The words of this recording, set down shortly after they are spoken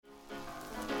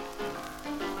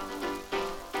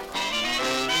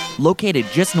Located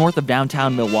just north of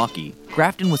downtown Milwaukee,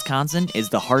 Grafton, Wisconsin is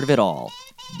the heart of it all.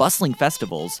 Bustling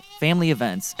festivals, family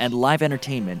events, and live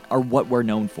entertainment are what we're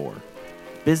known for.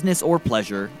 Business or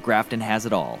pleasure, Grafton has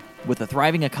it all. With a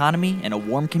thriving economy and a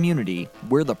warm community,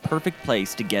 we're the perfect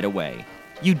place to get away.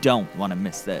 You don't want to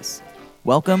miss this.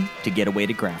 Welcome to Getaway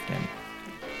to Grafton.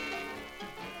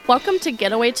 Welcome to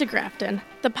Getaway to Grafton,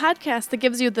 the podcast that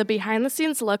gives you the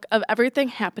behind-the-scenes look of everything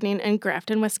happening in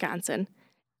Grafton, Wisconsin.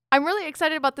 I'm really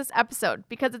excited about this episode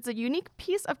because it's a unique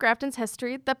piece of Grafton's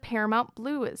history, the Paramount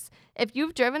Blues. If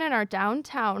you've driven in our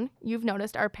downtown, you've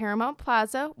noticed our Paramount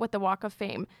Plaza with the Walk of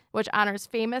Fame, which honors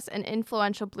famous and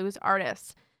influential blues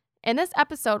artists. In this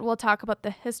episode, we'll talk about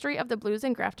the history of the blues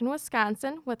in Grafton,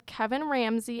 Wisconsin with Kevin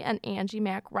Ramsey and Angie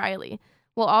Mac Riley.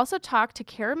 We'll also talk to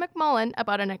Kara McMullen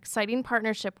about an exciting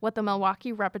partnership with the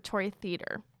Milwaukee Repertory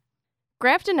Theater.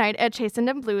 Grafton Night at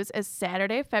Chasenden Blues is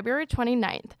Saturday, February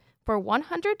 29th. For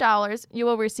 $100, you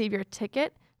will receive your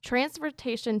ticket,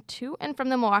 transportation to and from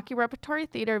the Milwaukee Repertory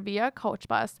Theater via coach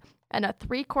bus, and a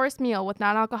 3-course meal with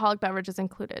non-alcoholic beverages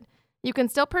included. You can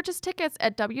still purchase tickets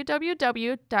at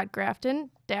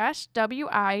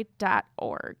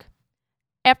www.grafton-wi.org.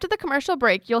 After the commercial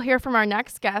break, you'll hear from our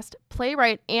next guest,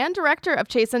 playwright and director of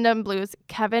Chasenden Blues,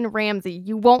 Kevin Ramsey.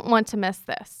 You won't want to miss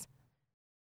this.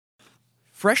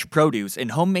 Fresh produce and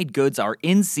homemade goods are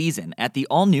in season at the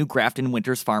all-new Grafton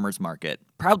Winters Farmers Market,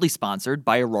 proudly sponsored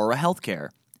by Aurora Healthcare.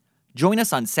 Join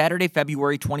us on Saturday,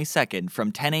 February 22nd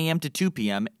from 10 a.m. to 2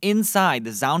 p.m. inside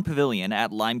the Zound Pavilion at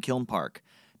Limekiln Park.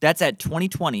 That's at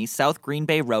 2020 South Green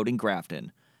Bay Road in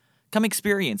Grafton. Come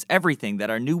experience everything that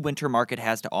our new winter market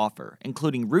has to offer,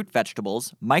 including root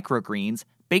vegetables, microgreens,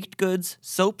 baked goods,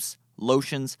 soaps,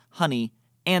 lotions, honey,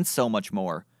 and so much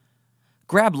more.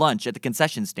 Grab lunch at the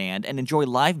concession stand and enjoy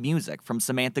live music from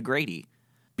Samantha Grady.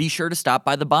 Be sure to stop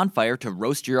by the bonfire to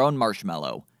roast your own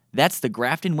marshmallow. That's the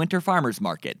Grafton Winter Farmers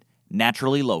Market,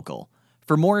 naturally local.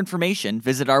 For more information,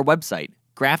 visit our website,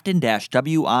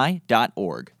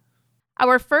 grafton-wi.org.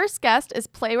 Our first guest is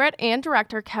playwright and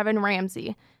director Kevin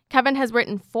Ramsey. Kevin has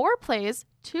written 4 plays,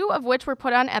 2 of which were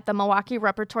put on at the Milwaukee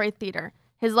Repertory Theater.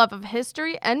 His love of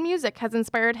history and music has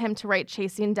inspired him to write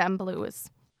Chasing Dem Blues.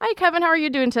 Hi, Kevin. How are you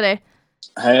doing today?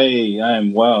 Hey, I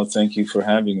am well. Thank you for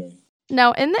having me.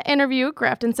 Now, in the interview,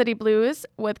 Grafton City Blues,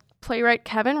 with playwright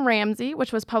Kevin Ramsey,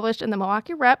 which was published in the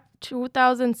Milwaukee Rep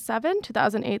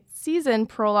 2007-2008 season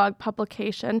prologue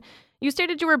publication, you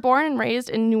stated you were born and raised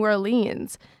in New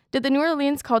Orleans. Did the New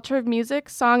Orleans culture of music,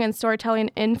 song, and storytelling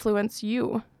influence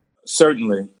you?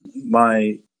 Certainly.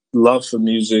 My love for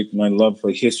music, my love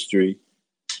for history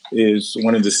is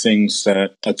one of the things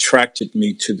that attracted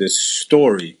me to this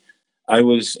story. I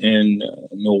was in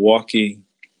Milwaukee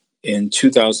in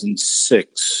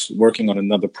 2006 working on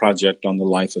another project on the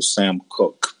life of Sam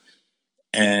Cooke.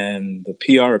 And the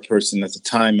PR person at the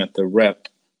time at the Rep,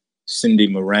 Cindy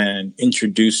Moran,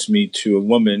 introduced me to a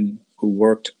woman who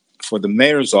worked for the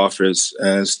mayor's office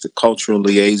as the cultural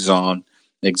liaison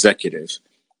executive.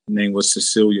 Her name was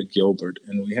Cecilia Gilbert.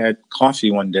 And we had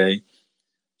coffee one day,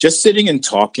 just sitting and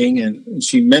talking. And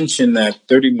she mentioned that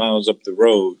 30 miles up the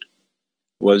road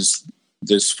was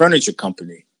this furniture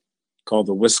company called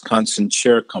the Wisconsin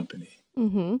Chair Company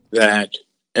that,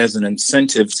 as an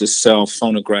incentive to sell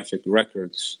phonographic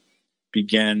records,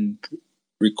 began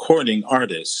recording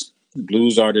artists,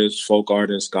 blues artists, folk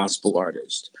artists, gospel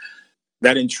artists.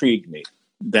 That intrigued me,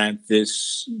 that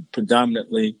this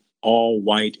predominantly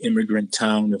all-white immigrant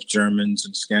town of Germans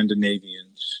and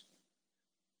Scandinavians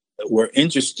were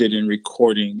interested in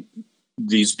recording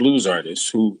these blues artists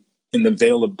who, in the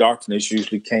veil of darkness,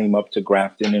 usually came up to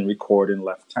Grafton and recorded and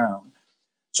left town.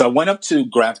 So I went up to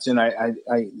Grafton. I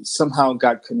somehow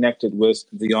got connected with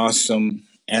the awesome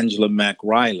Angela Mac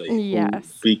Riley, who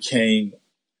became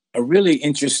a really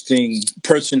interesting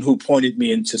person who pointed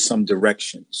me into some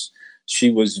directions. She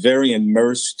was very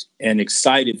immersed and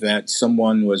excited that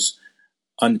someone was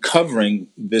uncovering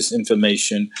this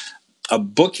information. A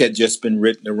book had just been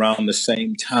written around the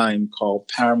same time called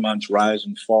Paramount's Rise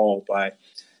and Fall by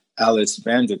Alice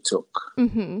Vandertook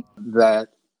that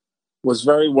was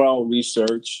very well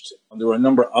researched. There were a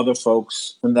number of other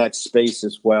folks in that space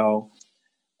as well.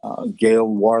 Gail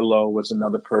Warlow was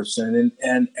another person.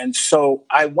 And so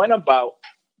I went about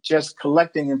just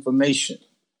collecting information.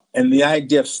 And the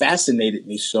idea fascinated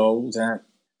me so that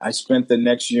I spent the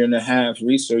next year and a half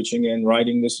researching and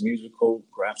writing this musical,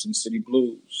 Grafton City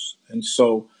Blues. And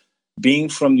so being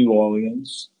from New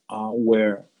Orleans,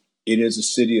 where it is a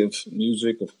city of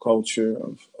music, of culture,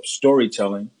 of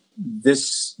storytelling,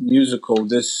 this musical,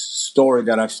 this story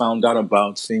that I found out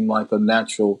about seemed like a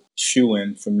natural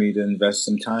shoe-in for me to invest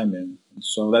some time in. And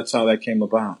so that's how that came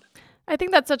about. I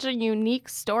think that's such a unique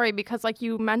story because, like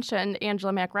you mentioned,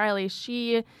 Angela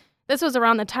McReilly, this was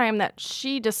around the time that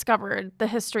she discovered the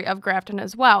history of Grafton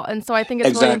as well. And so I think it's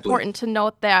really Exactly. important to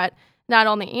note that not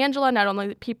only Angela, not only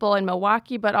the people in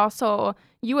Milwaukee, but also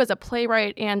you as a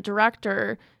playwright and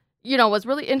director, was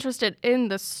really interested in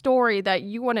the story, that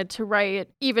you wanted to write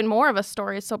even more of a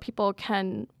story so people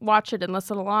can watch it and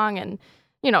listen along and,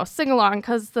 sing along,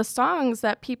 because the songs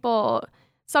that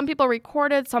some people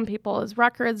recorded, some people's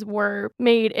records were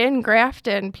made in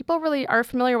Grafton. People really are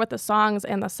familiar with the songs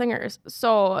and the singers.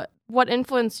 So what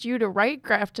influenced you to write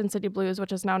Grafton City Blues,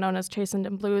 which is now known as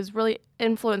Chasenton Blues, really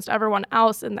influenced everyone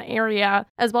else in the area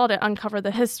as well to uncover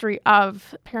the history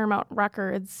of Paramount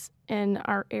Records in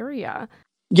our area.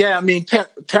 Yeah, I mean,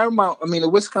 Paramount, the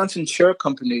Wisconsin Chair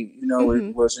Company,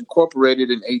 it was incorporated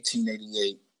in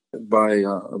 1888 by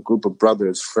a group of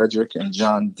brothers, Frederick and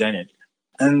John Dennett.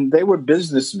 And they were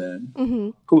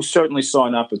businessmen who certainly saw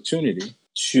an opportunity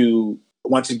to,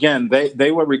 once again,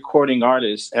 they were recording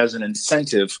artists as an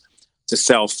incentive to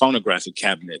sell phonographic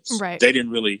cabinets. Right. They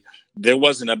didn't really, there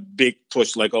wasn't a big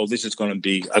push like, oh, this is going to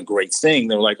be a great thing.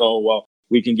 They were like, oh, well,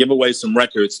 we can give away some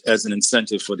records as an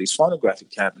incentive for these phonographic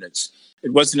cabinets.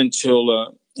 It wasn't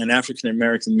until an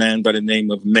African-American man by the name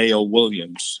of Mayo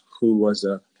Williams, who was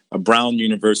a Brown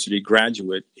University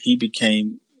graduate, he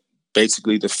became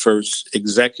basically the first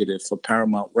executive for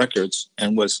Paramount Records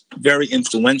and was very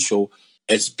influential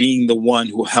as being the one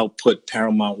who helped put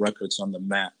Paramount Records on the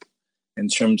map in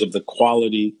terms of the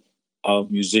quality of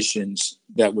musicians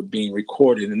that were being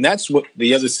recorded. And that's what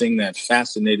the other thing that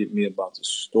fascinated me about the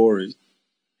story.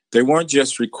 They weren't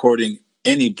just recording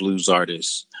any blues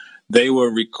artists. They were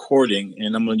recording,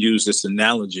 and I'm going to use this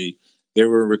analogy, they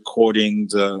were recording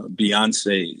the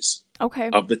Beyoncés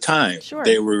of the time. Sure.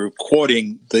 They were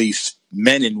recording these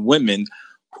men and women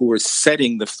who were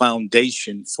setting the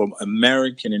foundation for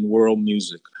American and world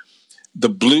music. The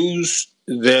blues,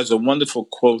 there's a wonderful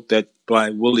quote that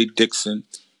by Willie Dixon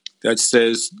that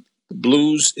says,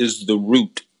 blues is the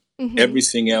root.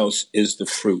 Everything else is the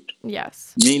fruit.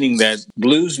 Yes. Meaning that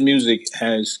blues music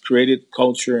has created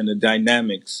culture and the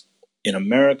dynamics in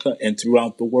America and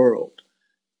throughout the world.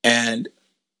 And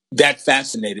that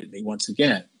fascinated me once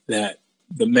again, that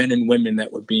the men and women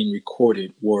that were being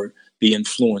recorded were the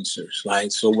influencers,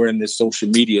 right? So we're in this social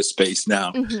media space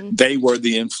now. They were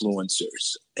the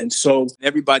influencers. And so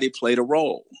everybody played a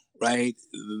role, right?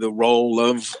 The role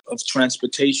of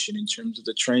transportation in terms of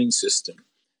the train system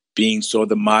being sort of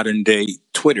the modern day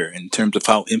Twitter in terms of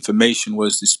how information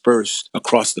was dispersed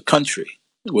across the country.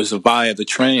 It was via the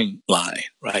train line,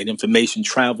 right? Information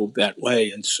traveled that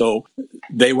way. And so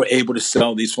they were able to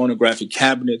sell these phonographic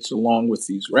cabinets along with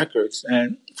these records.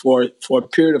 And for a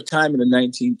period of time in the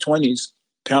 1920s,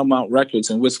 Paramount Records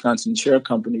and Wisconsin Chair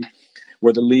Company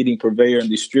were the leading purveyor and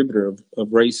distributor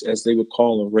of race, as they would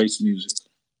call it, race music.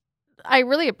 I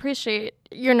really appreciate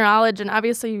your knowledge, and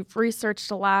obviously you've researched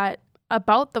a lot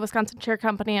about the Wisconsin Chair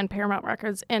Company and Paramount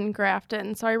Records in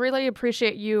Grafton. So I really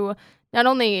appreciate you not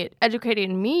only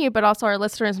educating me, but also our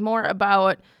listeners more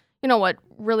about, what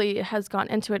really has gone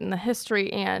into it in the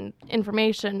history and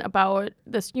information about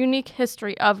this unique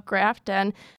history of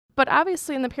Grafton. But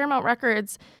obviously in the Paramount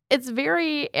Records, it's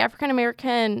very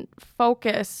African-American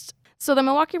focused. So the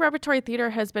Milwaukee Repertory Theater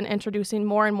has been introducing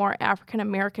more and more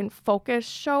African-American focused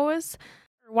shows.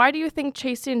 Why do you think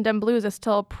Chasenton Blues is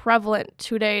still prevalent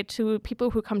today to people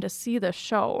who come to see the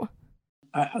show?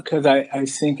 Because I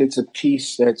think it's a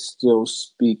piece that still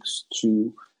speaks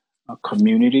to a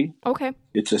community. Okay.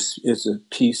 It's a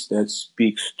piece that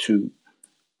speaks to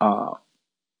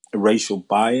racial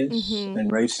bias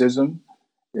and racism.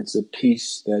 It's a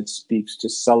piece that speaks to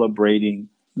celebrating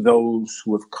those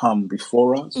who have come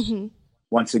before us.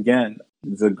 Once again,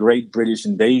 the Great British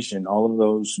Invasion, all of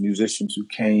those musicians who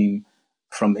came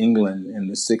from England in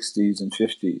the 60s and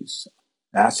 50s,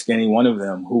 ask any one of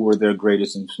them who were their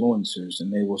greatest influencers,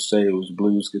 and they will say it was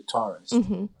blues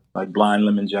guitarists like Blind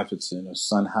Lemon Jefferson or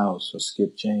Son House or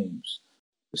Skip James.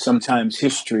 Sometimes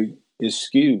history is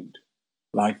skewed.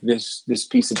 Like this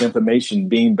piece of information,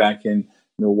 being back in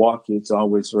Milwaukee, it's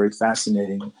always very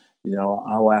fascinating.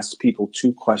 I'll ask people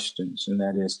two questions, and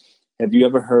that is, have you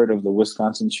ever heard of the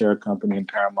Wisconsin Chair Company and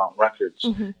Paramount Records?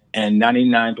 And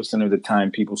 99% of the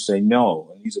time people say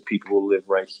no, and these are people who live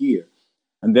right here.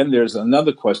 And then there's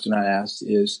another question I asked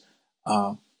is,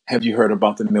 have you heard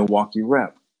about the Milwaukee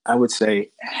Rep? I would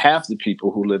say half the people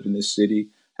who live in this city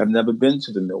have never been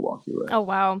to the Milwaukee Rep. Oh,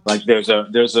 wow. Like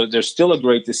there's still a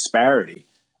great disparity.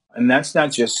 And that's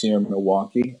not just here in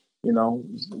Milwaukee.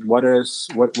 What is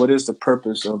the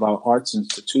purpose of our arts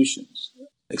institutions,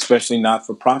 especially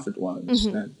not-for-profit ones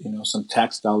that, some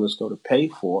tax dollars go to pay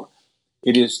for?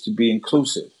 it is to be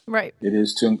inclusive. Right. It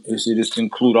is to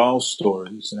include all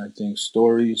stories. And I think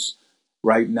stories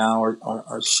right now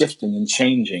are shifting and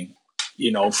changing,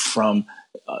 from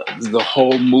the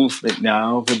whole movement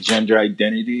now of gender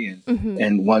identity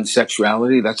and one's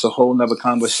sexuality. That's a whole nother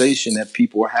conversation that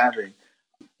people are having.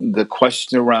 The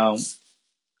question around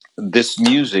this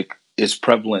music is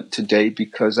prevalent today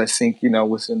because I think,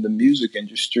 within the music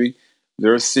industry,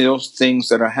 there are still things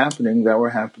that are happening that were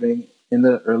happening in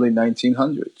the early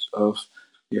 1900s of,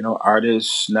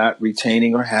 artists not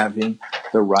retaining or having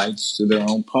the rights to their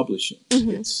own publishing.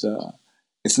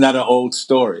 It's not an old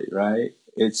story, right?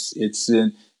 It's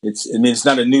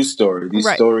not a new story. These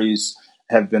stories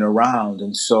have been around.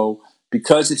 And so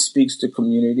because it speaks to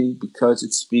community, because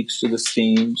it speaks to the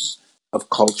themes of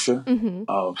culture,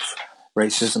 of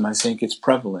racism, I think it's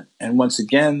prevalent. And once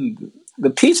again, the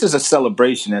piece is a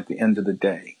celebration at the end of the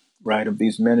day, right, of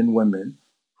these men and women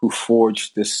who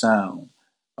forged this sound,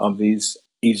 of these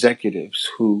executives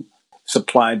who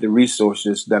supplied the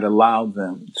resources that allowed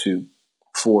them to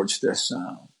forge their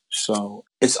sound. So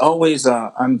it's always,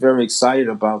 I'm very excited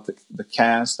about the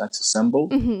cast that's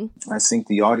assembled. I think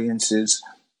the audiences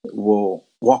will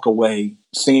walk away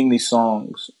singing these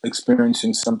songs,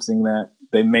 experiencing something that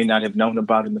they may not have known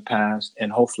about in the past,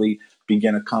 and hopefully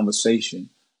begin a conversation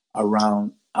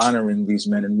around honoring these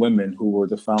men and women who were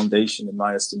the foundation, in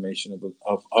my estimation,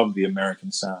 of the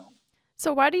American sound.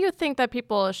 So why do you think that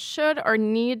people should or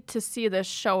need to see this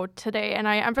show today? And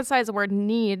I emphasize the word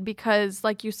need because,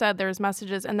 like you said, there's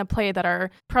messages in the play that are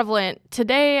prevalent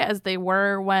today as they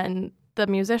were when the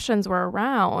musicians were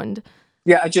around.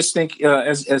 Yeah, I just think,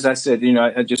 as I said,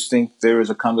 I just think there is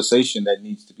a conversation that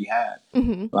needs to be had,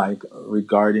 like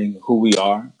regarding who we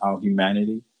are, our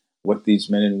humanity, what these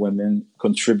men and women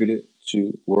contributed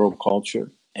to world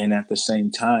culture. And at the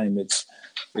same time, it's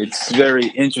very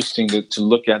interesting to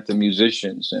look at the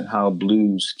musicians and how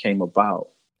blues came about.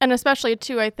 And especially,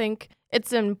 too, I think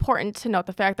it's important to note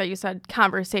the fact that you said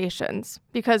conversations,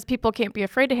 because people can't be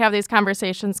afraid to have these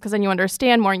conversations because then you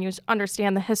understand more and you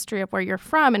understand the history of where you're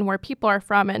from and where people are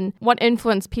from and what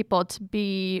influenced people to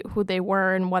be who they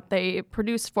were and what they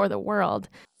produced for the world.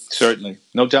 Certainly.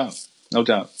 No doubt. No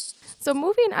doubt. So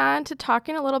moving on to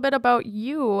talking a little bit about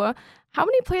you, how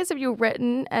many plays have you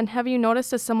written, and have you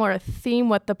noticed a similar theme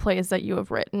with the plays that you have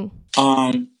written?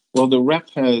 Well, the Rep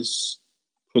has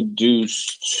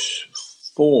produced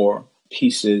 4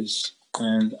 pieces,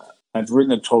 and I've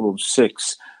written a total of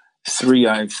 6. 3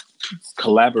 I've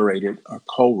collaborated or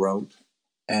co-wrote,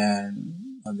 and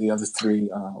the other 3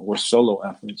 were solo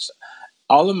efforts.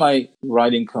 All of my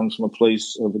writing comes from a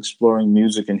place of exploring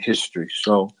music and history.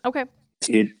 So okay.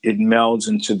 It melds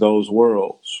into those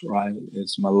worlds, right?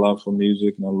 It's my love for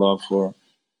music, my love for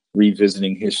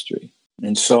revisiting history.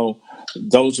 And so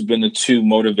those have been the 2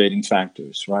 motivating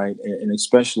factors, right? And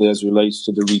especially as relates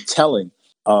to the retelling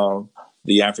of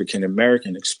the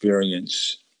African-American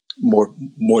experience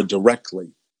more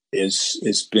directly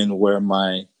is been where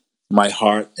my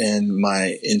heart and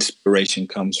my inspiration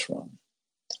comes from.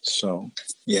 So,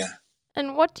 yeah.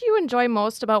 And what do you enjoy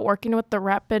most about working with the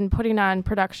Rep and putting on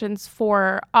productions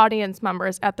for audience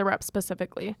members at the Rep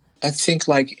specifically? I think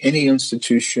like any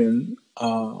institution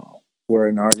where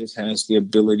an artist has the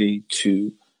ability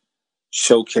to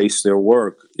showcase their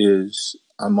work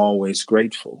I'm always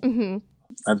grateful.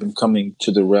 I've been coming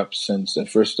to the Rep since I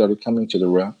first started coming to the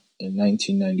Rep in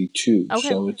 1992. Okay.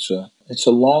 So it's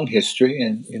a long history,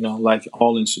 and like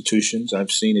all institutions,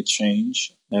 I've seen it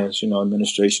change as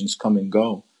administrations come and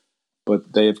go.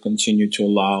 But they have continued to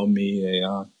allow me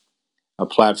a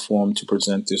platform to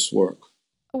present this work.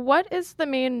 What is the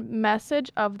main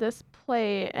message of this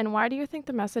play, and why do you think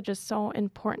the message is so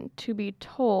important to be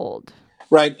told?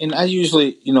 Right, and I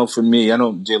usually, for me, I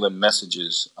don't deal in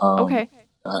messages. Okay.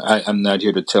 I'm not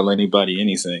here to tell anybody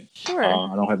anything. Sure.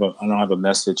 I don't have a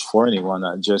message for anyone.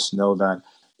 I just know that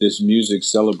this music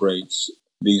celebrates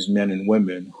these men and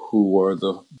women who were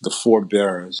the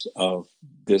forebearers of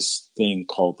this thing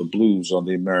called the blues or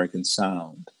the American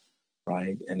sound,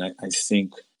 right? And I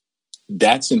think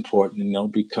that's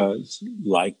important, because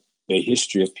like the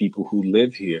history of people who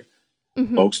live here,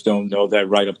 folks don't know that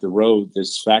right up the road,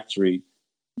 this factory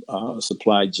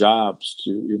supplied jobs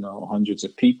to, hundreds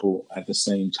of people at the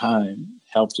same time,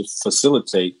 helped to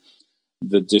facilitate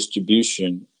the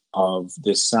distribution of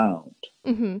this sound.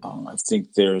 I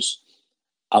think there's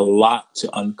a lot to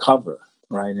uncover.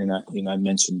 Right, and I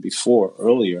mentioned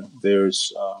earlier,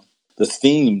 there's the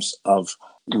themes of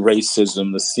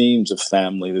racism, the themes of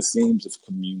family, the themes of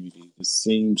community, the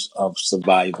themes of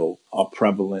survival are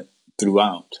prevalent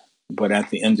throughout. But at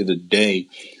the end of the day,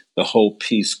 the whole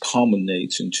piece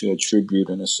culminates into a tribute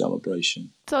and a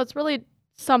celebration. So it's really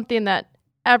something that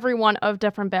everyone of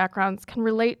different backgrounds can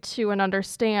relate to and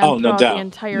understand Oh, no throughout the doubt.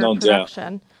 entire No doubt.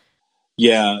 production.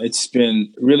 Yeah, it's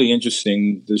been really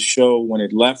interesting. The show, when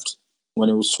it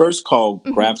was first called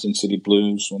Grafton City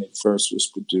Blues, when it first was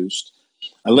produced,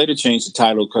 I later changed the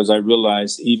title because I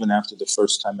realized even after the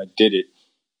first time I did it,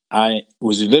 I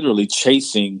was literally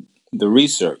chasing the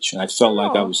research. And I felt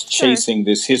like I was chasing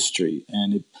this history.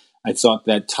 And I thought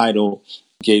that title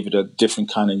gave it a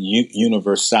different kind of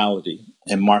universality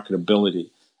and marketability.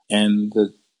 And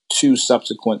the two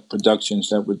subsequent productions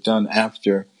that were done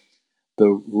after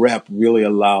the rep really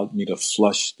allowed me to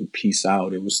flush the piece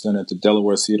out. It was done at the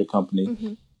Delaware Theater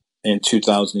Company in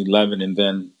 2011 and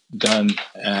then done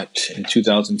in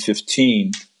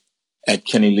 2015 at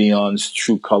Kenny Leon's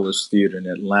True Colors Theater in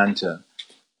Atlanta.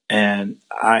 And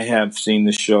I have seen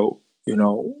the show,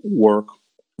 work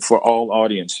for all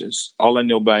audiences. All I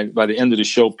know, by the end of the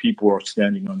show, people are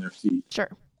standing on their feet. Sure.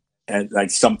 And like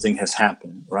something has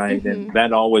happened, right? And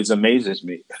that always amazes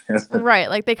me. Right.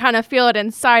 Like they kind of feel it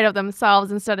inside of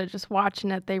themselves instead of just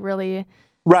watching it. They really...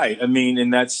 Right. I mean,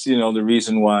 and that's, the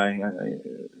reason why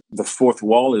the fourth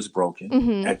wall is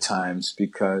broken at times,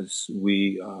 because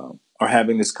we are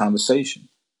having this conversation.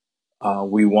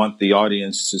 We want the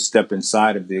audience to step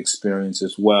inside of the experience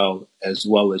as well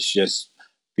as just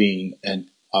being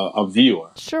a viewer.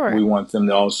 Sure. We want them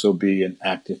to also be an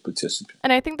active participant.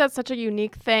 And I think that's such a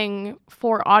unique thing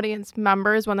for audience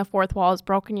members when the fourth wall is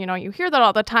broken. You hear that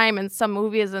all the time in some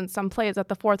movies and some plays that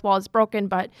the fourth wall is broken,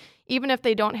 but even if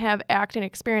they don't have acting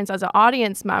experience as an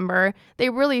audience member, they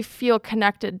really feel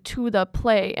connected to the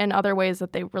play in other ways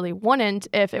that they really wouldn't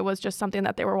if it was just something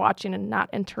that they were watching and not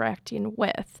interacting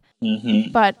with.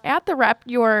 But at the Rep,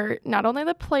 you're not only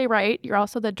the playwright, you're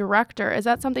also the director. Is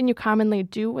that something you commonly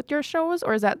do with your shows,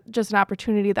 or is that just an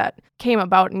opportunity that came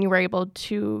about and you were able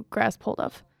to grasp hold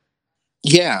of?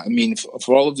 Yeah, I mean,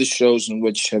 for all of the shows in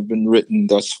which have been written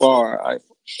thus far, I've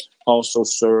also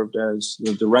served as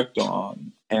the director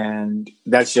on. And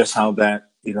that's just how that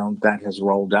has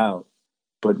rolled out.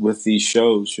 But with these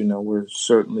shows, we're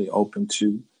certainly open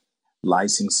to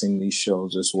licensing these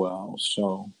shows as well.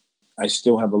 So I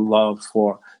still have a love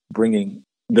for bringing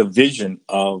the vision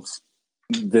of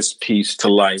this piece to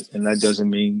light. And that doesn't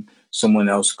mean someone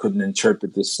else couldn't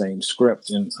interpret the same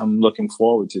script. And I'm looking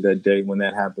forward to that day when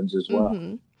that happens as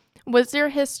well. Was your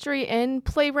history in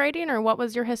playwriting, or what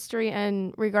was your history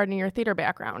in regarding your theater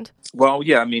background? Well,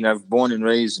 yeah, I mean, I've born and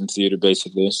raised in theater,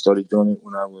 basically. I started doing it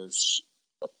when I was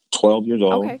 12 years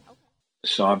old. Okay.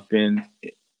 So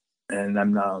and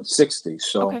I'm now 60.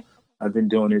 So I've been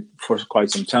doing it for quite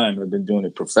some time. I've been doing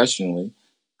it professionally,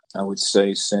 I would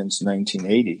say, since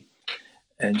 1980.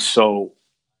 And so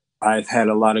I've had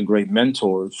a lot of great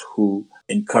mentors who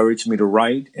encouraged me to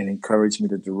write and encouraged me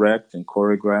to direct and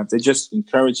choreograph. They just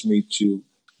encouraged me to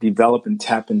develop and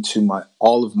tap into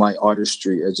all of my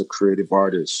artistry as a creative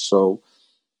artist. So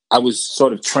I was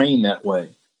sort of trained that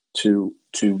way to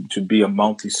be a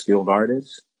multi-skilled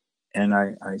artist. And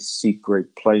I seek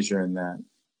great pleasure in that.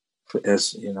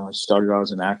 As I started out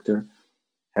as an actor,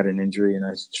 had an injury, and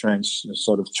I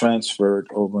sort of transferred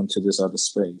over into this other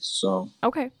space. So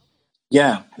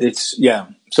yeah,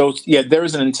 So there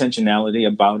is an intentionality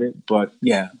about it, but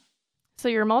yeah. So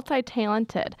you're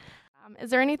multi-talented. Is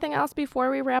there anything else before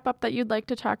we wrap up that you'd like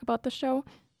to talk about the show?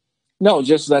 No,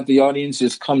 just that the audience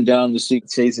just come down to see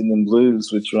Chasing Them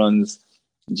Blues, which runs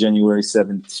January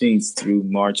 17th through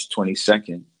March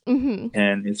 22nd.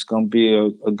 And it's going to be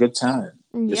a good time.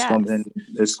 It's going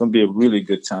to be a really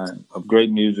good time of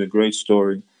great music, great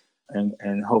story,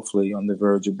 and hopefully on the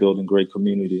verge of building great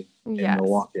community in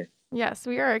Milwaukee. Yes,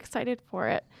 we are excited for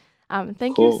it.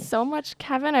 Thank you so much,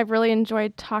 Kevin. I've really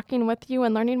enjoyed talking with you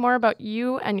and learning more about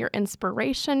you and your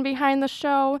inspiration behind the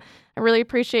show. I really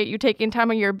appreciate you taking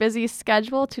time of your busy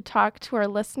schedule to talk to our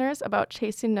listeners about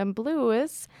Chasing Them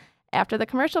Blues. After the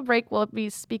commercial break, we'll be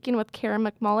speaking with Karen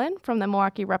McMullen from the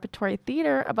Milwaukee Repertory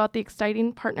Theater about the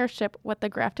exciting partnership with the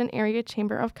Grafton Area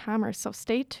Chamber of Commerce, so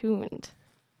stay tuned.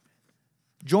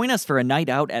 Join us for a night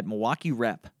out at Milwaukee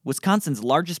Rep, Wisconsin's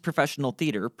largest professional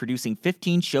theater, producing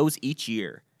 15 shows each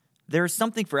year. There is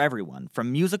something for everyone,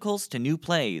 from musicals to new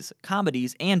plays,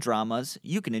 comedies, and dramas.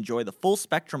 You can enjoy the full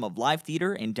spectrum of live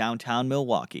theater in downtown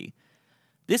Milwaukee.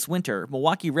 This winter,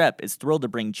 Milwaukee Rep is thrilled to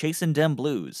bring Chasing Dem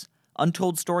Blues,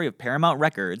 untold story of Paramount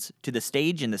Records, to the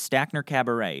stage in the Stackner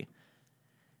Cabaret.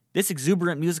 This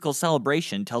exuberant musical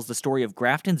celebration tells the story of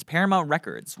Grafton's Paramount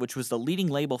Records, which was the leading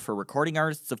label for recording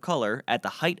artists of color at the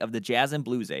height of the jazz and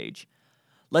blues age.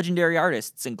 Legendary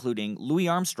artists including Louis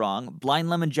Armstrong, Blind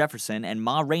Lemon Jefferson, and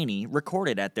Ma Rainey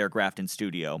recorded at their Grafton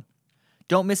studio.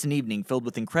 Don't miss an evening filled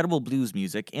with incredible blues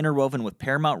music interwoven with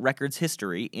Paramount Records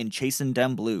history in Chasin'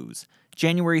 Dem Blues,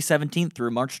 January 17th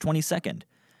through March 22nd.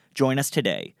 Join us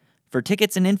today. For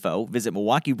tickets and info, visit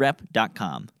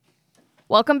MilwaukeeRep.com.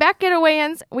 Welcome back,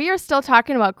 Getawayans. We are still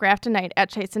talking about Grafton Night at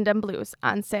Chasin' Dem Blues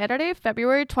on Saturday,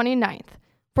 February 29th.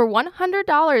 For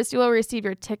 $100, you will receive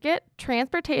your ticket,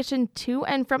 transportation to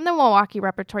and from the Milwaukee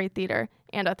Repertory Theater,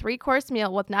 and a 3-course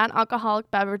meal with non-alcoholic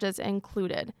beverages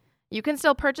included. You can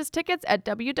still purchase tickets at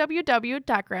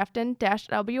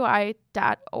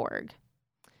www.grafton-wi.org.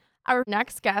 Our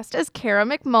next guest is Kara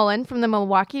McMullen from the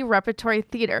Milwaukee Repertory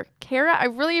Theater. Kara, I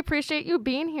really appreciate you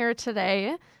being here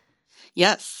today.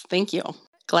 Yes, thank you.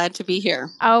 Glad to be here.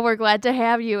 Oh, we're glad to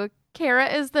have you.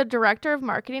 Kara is the Director of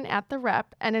Marketing at the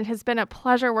Rep, and it has been a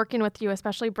pleasure working with you,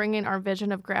 especially bringing our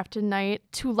vision of Grafton Night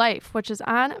to life, which is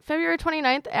on February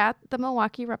 29th at the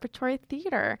Milwaukee Repertory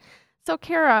Theater. So,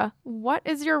 Kara, what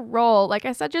is your role? Like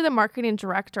I said, you're the Marketing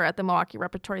Director at the Milwaukee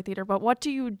Repertory Theater, but what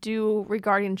do you do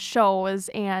regarding shows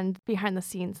and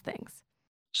behind-the-scenes things?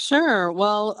 Sure.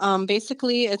 Well,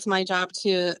 basically, it's my job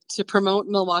to promote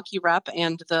Milwaukee Rep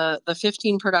and the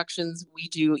 15 productions we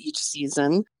do each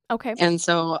season. Okay. And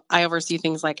so I oversee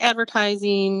things like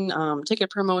advertising, ticket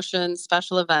promotion,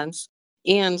 special events,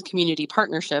 and community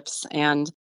partnerships.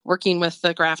 And working with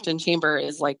the Grafton Chamber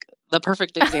is like the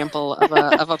perfect example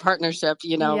of a partnership,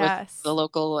 Yes. with the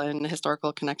local and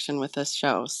historical connection with this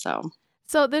show. So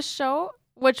this show,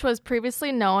 which was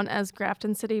previously known as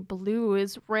Grafton City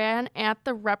Blues, ran at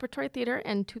the Repertory Theater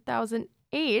in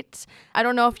 2008. I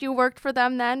don't know if you worked for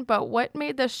them then, but what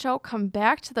made the show come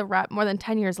back to the Rep more than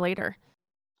 10 years later?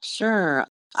 Sure.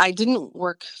 I didn't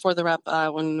work for the Rep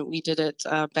when we did it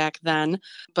back then,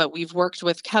 but we've worked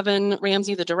with Kevin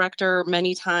Ramsey, the director,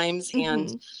 many times.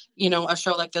 And, a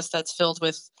show like this that's filled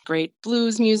with great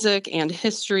blues music and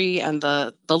history and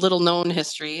the little known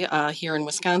history here in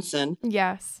Wisconsin.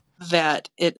 Yes. That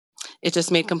it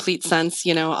just made complete sense.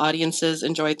 Audiences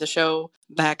enjoyed the show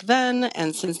back then.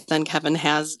 And since then, Kevin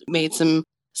has made some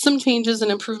changes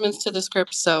and improvements to the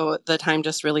script. So the time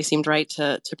just really seemed right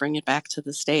to bring it back to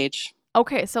the stage.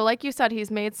 Okay, so like you said,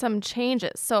 he's made some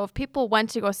changes. So if people went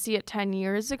to go see it 10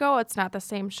 years ago, it's not the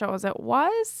same show as it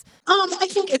was? I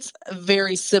think it's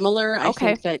very similar. Okay. I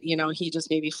think that, he just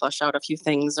maybe flushed out a few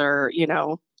things or,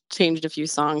 changed a few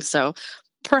songs. So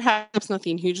perhaps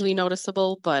nothing hugely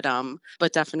noticeable, but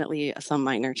definitely some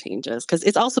minor changes. Because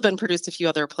it's also been produced a few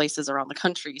other places around the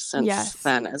country since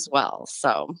then as well.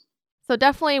 So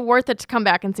definitely worth it to come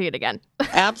back and see it again.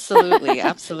 Absolutely,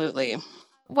 absolutely.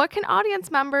 What can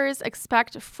audience members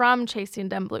expect from Chasin'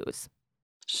 Dem Blues?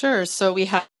 Sure. So we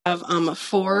have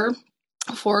four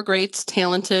great,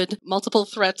 talented, multiple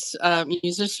threat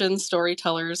musicians,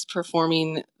 storytellers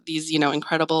performing these,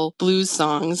 incredible blues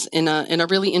songs in a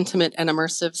really intimate and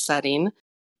immersive setting.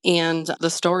 And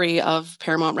the story of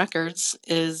Paramount Records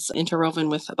is interwoven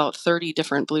with about 30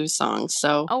 different blues songs.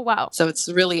 So, oh, wow. So it's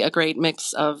really a great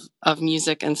mix of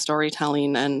music and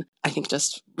storytelling, and I think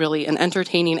just really an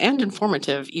entertaining and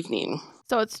informative evening.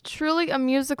 So it's truly a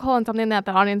musical and something that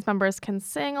the audience members can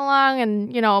sing along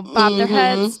and, bob their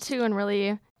heads to and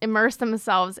really immerse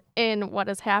themselves in what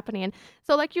is happening.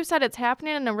 So like you said, it's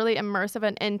happening in a really immersive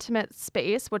and intimate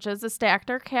space, which is the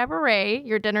Stackner Cabaret,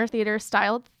 your dinner theater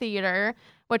styled theater,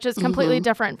 which is completely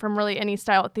different from really any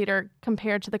style of theater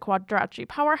compared to the Quadracci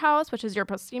Powerhouse, which is your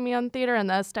proscenium theater, and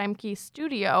the Steinke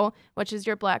Studio, which is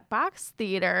your black box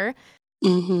theater.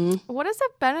 What is the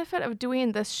benefit of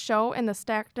doing this show in the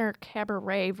Stackner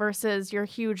Cabaret versus your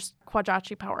huge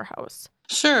Quadracci Powerhouse?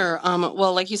 Sure.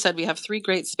 Well, like you said, we have 3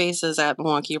 great spaces at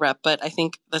Milwaukee Rep, but I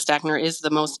think the Stackner is the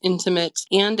most intimate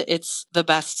and it's the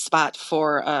best spot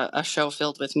for a show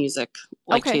filled with music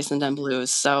like Chasin' Dem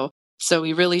Blues. So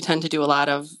we really tend to do a lot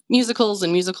of musicals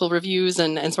and musical reviews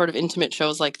and sort of intimate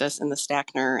shows like this in the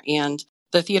Stackner. And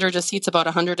the theater just seats about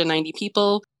 190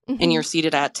 people. And you're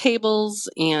seated at tables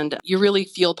and you really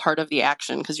feel part of the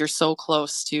action because you're so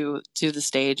close to the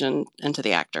stage and to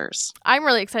the actors. I'm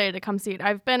really excited to come see it.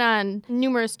 I've been on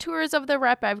numerous tours of the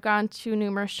Rep. I've gone to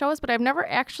numerous shows, but I've never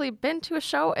actually been to a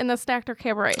show in the Stackner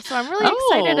Cabaret. So I'm really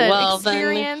excited to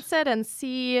experience it and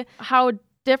see how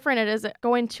different it is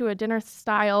going to a dinner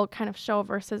style kind of show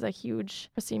versus a huge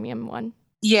proscenium one.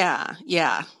 Yeah.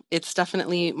 It's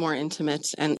definitely more intimate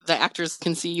and the actors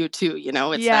can see you too,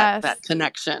 it's that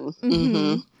connection.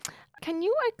 Can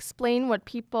you explain what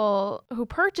people who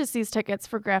purchase these tickets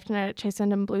for Grafton Night at Chasin'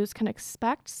 Dem Blues can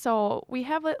expect? So we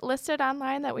have it listed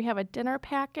online that we have a dinner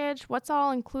package. What's all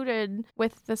included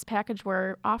with this package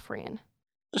we're offering?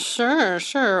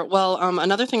 Sure. Well,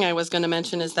 another thing I was going to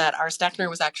mention is that our Stackner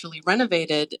was actually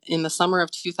renovated in the summer of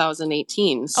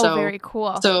 2018. Oh, very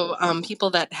cool. So people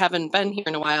that haven't been here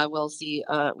in a while will see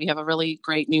we have a really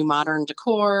great new modern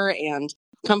decor and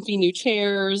comfy new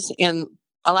chairs. And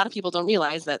a lot of people don't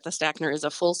realize that the Stackner is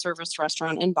a full service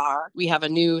restaurant and bar. We have a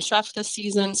new chef this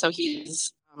season, so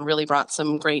he's really brought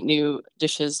some great new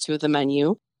dishes to the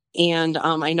menu. And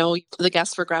I know the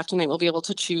guests for Grafton Night will be able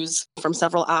to choose from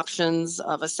several options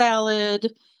of a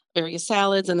salad, various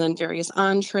salads, and then various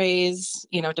entrees,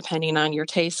 depending on your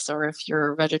tastes or if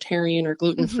you're vegetarian or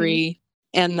gluten-free.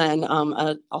 And then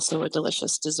also a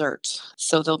delicious dessert.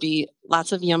 So there'll be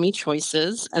lots of yummy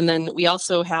choices. And then we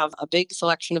also have a big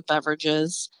selection of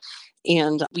beverages.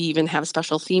 And we even have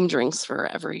special theme drinks for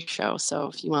every show. So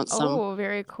if you want Oh,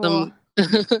 very cool.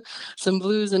 some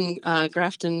blues and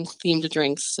Grafton themed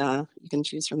drinks, you can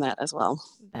choose from that as well.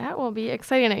 That will be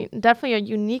exciting. Definitely a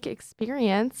unique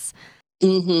experience.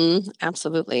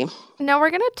 Absolutely. Now we're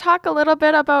going to talk a little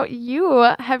bit about you.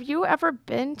 Have you ever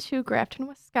been to Grafton,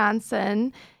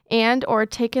 Wisconsin, and or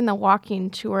taken the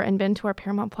walking tour and been to our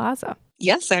Paramount Plaza?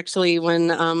 Yes, actually, when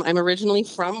I'm originally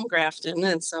from Grafton,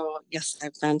 and so yes,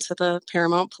 I've been to the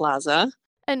Paramount Plaza.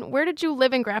 And where did you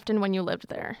live in Grafton when you lived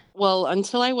there? Well,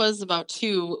 until I was about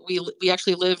 2, we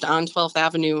actually lived on 12th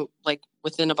Avenue, like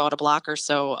within about a block or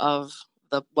so of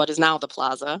what is now the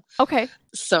plaza. Okay.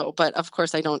 So, but of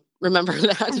course I don't remember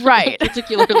that right.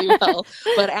 particularly well.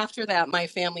 But after that, my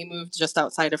family moved just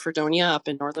outside of Fredonia up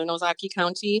in northern Ozaukee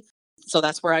County. So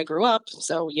that's where I grew up.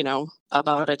 So,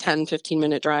 about a 10,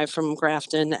 15-minute drive from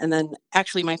Grafton. And then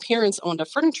actually my parents owned a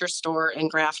furniture store in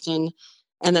Grafton.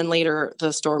 And then later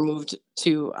the store moved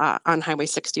to on Highway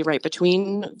 60 right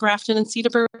between Grafton and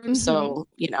Cedarburg. So,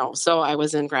 so I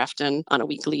was in Grafton on a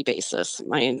weekly basis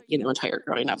my, entire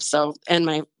growing up. So,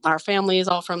 and our family is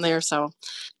all from there. So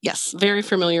yes, very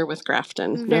familiar with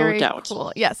Grafton, no doubt.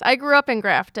 Cool. Yes, I grew up in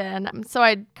Grafton. So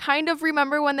I kind of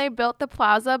remember when they built the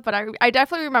plaza, but I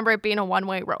definitely remember it being a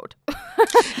one-way road.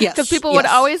 Yes. Because people would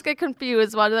always get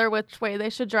confused whether which way they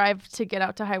should drive to get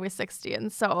out to Highway 60.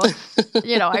 And so,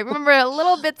 I remember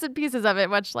little bits and pieces of it,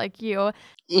 much like you.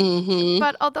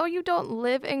 But although you don't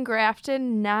live in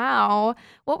Grafton now,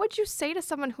 what would you say to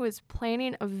someone who is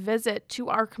planning a visit to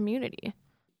our community?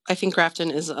 I think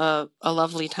Grafton is a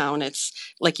lovely town. It's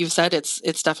like you said,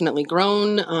 it's definitely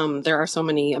grown. There are so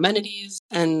many amenities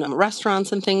and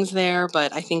restaurants and things there,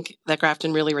 but I think that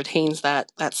Grafton really retains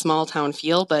that small town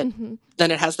feel. But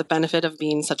then it has the benefit of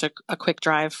being such a quick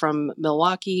drive from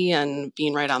Milwaukee and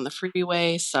being right on the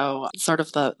freeway. So it's sort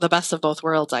of the best of both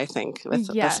worlds, I think, with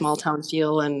the small town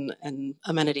feel and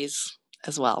amenities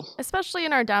as well. Especially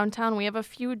in our downtown, we have a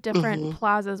few different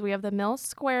plazas. We have the Mill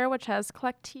Square, which has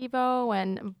Collectivo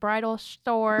and bridal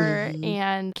store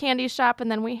and candy shop.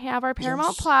 And then we have our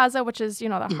Paramount Plaza, which is,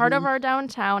 the heart of our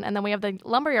downtown. And then we have the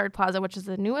Lumberyard Plaza, which is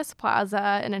the newest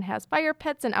plaza. And it has fire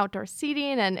pits and outdoor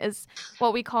seating and is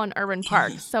what we call an urban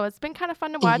park. So it's been kind of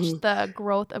fun to watch the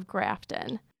growth of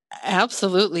Grafton.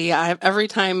 Absolutely. Every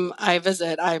time I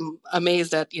visit, I'm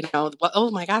amazed at, oh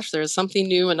my gosh, there's something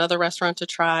new, another restaurant to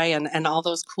try, and all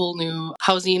those cool new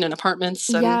housing and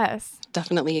apartments. And yes.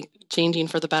 Definitely changing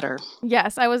for the better.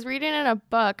 Yes. I was reading in a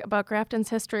book about Grafton's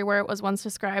history where it was once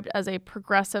described as a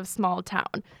progressive small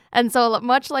town. And so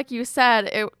much like you said,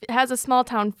 it has a small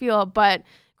town feel, but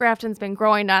Grafton's been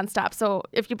growing nonstop. So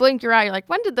if you blink your eye, you're like,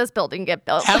 when did this building get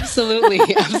built?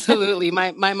 Absolutely.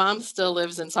 My mom still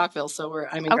lives in Saukville, so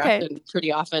I'm in Grafton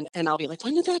pretty often, and I'll be like,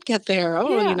 when did that get there?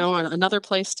 Oh, another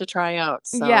place to try out.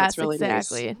 So yes, it's really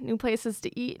exactly. nice. New places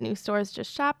to eat, new stores to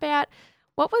shop at.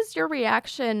 What was your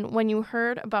reaction when you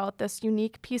heard about this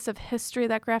unique piece of history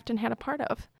that Grafton had a part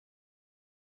of?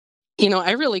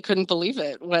 I really couldn't believe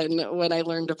it when I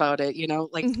learned about it.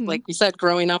 Like we said,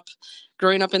 growing up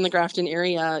in the Grafton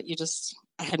area,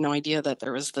 I had no idea that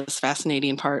there was this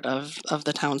fascinating part of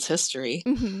the town's history.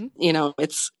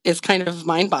 It's kind of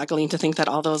mind-boggling to think that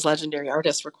all those legendary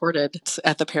artists recorded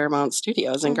at the Paramount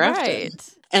Studios in Grafton. Right.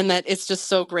 And that it's just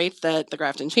so great that the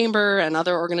Grafton Chamber and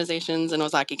other organizations in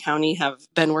Ozaukee County have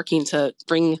been working to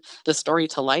bring the story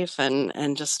to life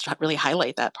and just really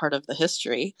highlight that part of the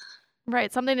history.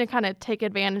 Right. Something to kind of take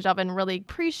advantage of and really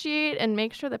appreciate and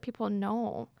make sure that people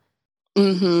know.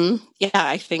 Yeah,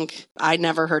 I think I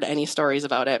never heard any stories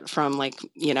about it from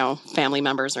family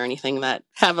members or anything that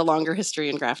have a longer history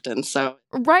in Grafton. So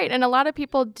right. And a lot of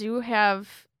people do have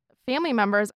family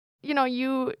members. You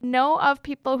know of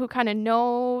people who kind of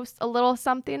know a little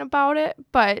something about it,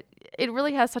 but it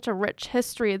really has such a rich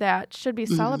history that should be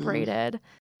celebrated.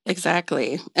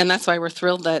 Exactly. And that's why we're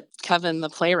thrilled that Kevin, the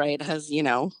playwright, has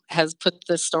put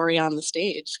this story on the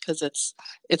stage, because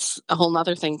it's a whole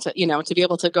nother thing to be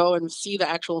able to go and see the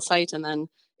actual site and then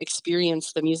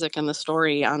experience the music and the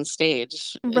story on stage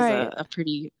is Right. a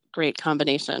pretty great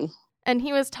combination. And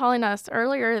he was telling us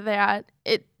earlier that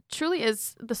it truly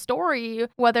is the story,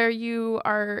 whether you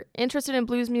are interested in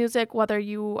blues music, whether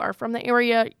you are from the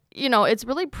area, it's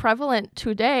really prevalent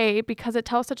today because it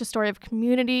tells such a story of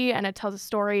community, and it tells a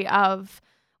story of,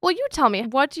 well, you tell me,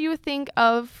 what do you think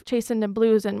of Chasing the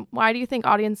Blues, and why do you think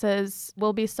audiences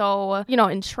will be so,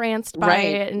 entranced by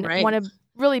it and Right. want to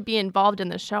really be involved in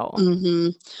the show? Mm-hmm.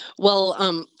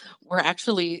 Well,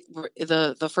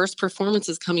 the first performance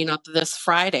is coming up this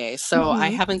Friday, so I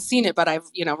haven't seen it, but I've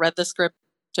read the script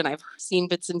and I've seen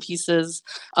bits and pieces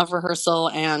of rehearsal,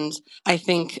 and I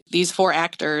think these four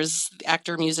actor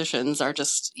musicians are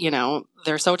just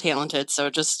they're so talented. So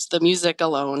just the music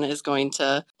alone is going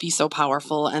to be so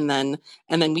powerful, and then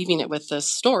weaving it with this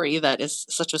story that is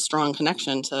such a strong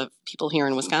connection to people here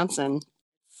in Wisconsin.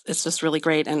 It's just really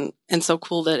great, and so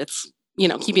cool that it's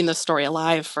keeping the story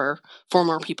alive for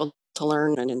more people to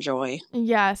learn and enjoy.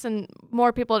 Yes, and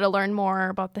more people to learn more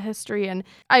about the history. And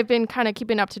I've been kind of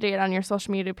keeping up to date on your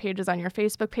social media pages, on your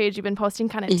Facebook page. You've been posting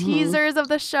kind of teasers of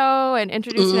the show and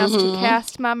introducing us to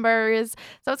cast members.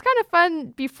 So it's kind of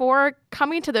fun before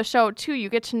coming to the show, too. You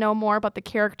get to know more about the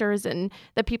characters and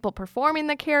the people performing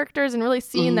the characters and really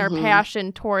seeing their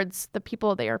passion towards the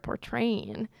people they are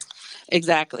portraying.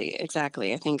 Exactly.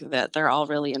 I think that they're all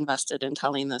really invested in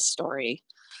telling this story.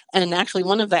 And actually,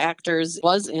 one of the actors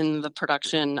was in the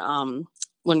production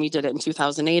when we did it in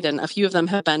 2008, and a few of them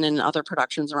have been in other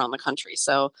productions around the country.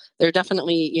 So they're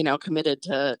definitely, committed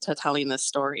to telling this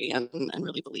story and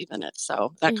really believe in it.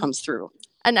 So that comes through.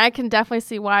 And I can definitely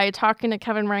see why, talking to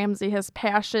Kevin Ramsey, his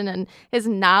passion and his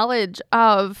knowledge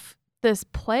of this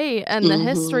play and the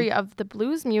history of the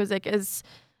blues music is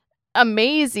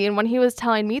amazing. When he was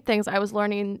telling me things, I was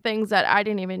learning things that I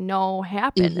didn't even know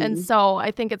happened. And so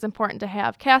I think it's important to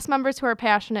have cast members who are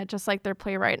passionate, just like their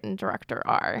playwright and director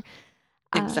are.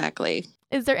 Exactly.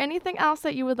 Is there anything else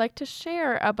that you would like to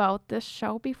share about this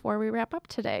show before we wrap up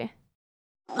today?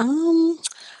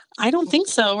 I don't think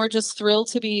so. We're just thrilled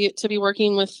to be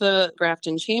working with the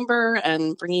Grafton Chamber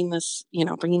and bringing this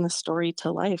story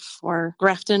to life for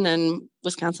Grafton and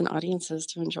Wisconsin audiences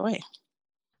to enjoy.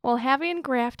 Well, having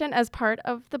Grafton as part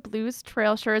of the Blues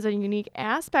Trail sure is a unique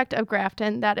aspect of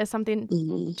Grafton that is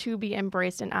something to be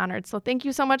embraced and honored. So thank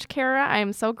you so much, Kara. I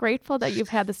am so grateful that you've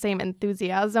had the same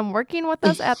enthusiasm working with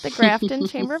us at the Grafton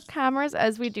Chamber of Commerce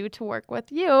as we do to work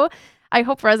with you. I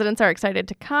hope residents are excited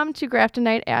to come to Grafton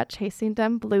Night at Chasing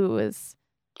Dem Blues.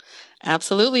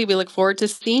 Absolutely. We look forward to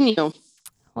seeing you.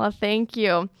 Well, thank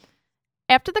you.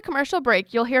 After the commercial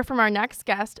break, you'll hear from our next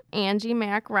guest, Angie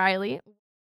Mack Riley.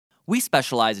 We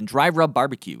specialize in dry rub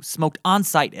barbecue, smoked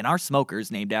on-site in our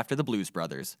smokers named after the Blues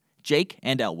Brothers, Jake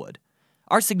and Elwood.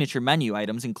 Our signature menu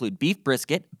items include beef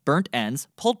brisket, burnt ends,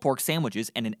 pulled pork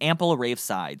sandwiches, and an ample array of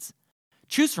sides.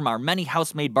 Choose from our many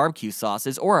house-made barbecue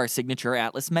sauces or our signature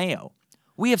Atlas mayo.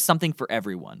 We have something for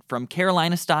everyone, from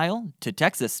Carolina style to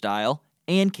Texas style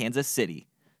and Kansas City.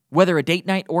 Whether a date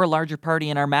night or a larger party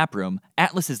in our map room,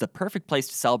 Atlas is the perfect place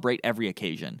to celebrate every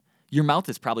occasion. Your mouth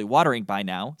is probably watering by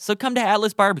now, so come to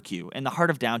Atlas Barbecue in the heart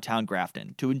of downtown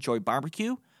Grafton to enjoy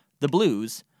barbecue, the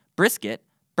blues, brisket,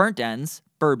 burnt ends,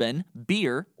 bourbon,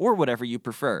 beer, or whatever you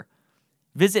prefer.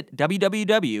 Visit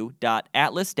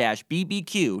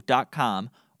www.atlas-bbq.com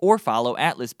or follow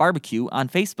Atlas Barbecue on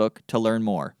Facebook to learn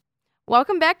more.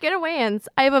 Welcome back, Getawayans.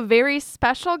 I have a very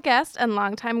special guest and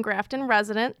longtime Grafton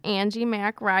resident, Angie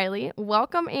Mack Riley.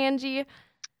 Welcome, Angie.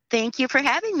 Thank you for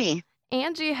having me.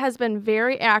 Angie has been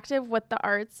very active with the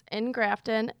arts in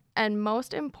Grafton and,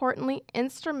 most importantly,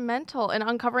 instrumental in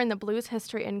uncovering the blues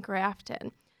history in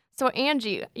Grafton. So,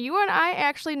 Angie, you and I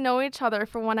actually know each other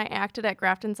from when I acted at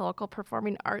Grafton's local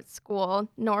performing arts school,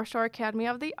 North Shore Academy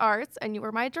of the Arts, and you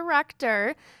were my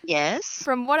director. Yes.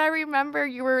 From what I remember,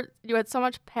 you had so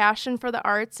much passion for the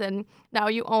arts, and now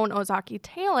you own Ozaki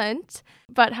Talent.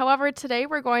 But however, today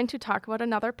we're going to talk about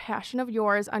another passion of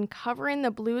yours, uncovering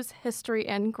the blues history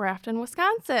in Grafton,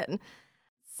 Wisconsin.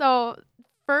 So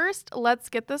first, let's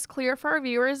get this clear for our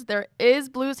viewers. There is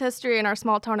blues history in our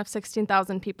small town of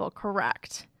 16,000 people,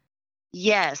 correct?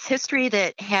 Yes, history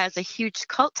that has a huge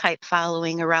cult type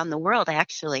following around the world,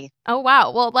 actually. Oh,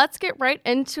 wow. Well, let's get right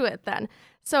into it then.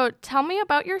 So tell me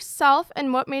about yourself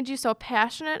and what made you so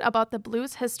passionate about the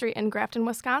blues history in Grafton,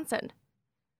 Wisconsin.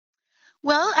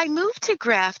 Well, I moved to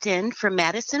Grafton from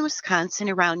Madison, Wisconsin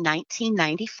around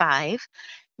 1995,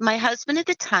 My husband at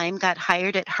the time got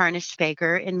hired at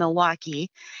Harnischfager in Milwaukee,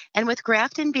 and with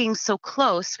Grafton being so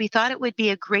close, we thought it would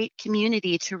be a great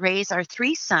community to raise our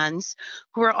 3 sons,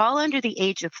 who were all under the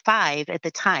age of 5 at the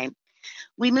time.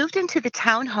 We moved into the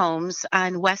townhomes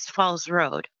on West Falls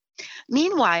Road.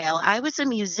 Meanwhile, I was a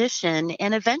musician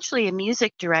and eventually a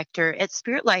music director at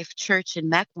Spirit Life Church in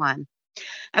Mequon.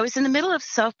 I was in the middle of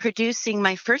self-producing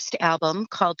my first album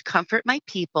called Comfort My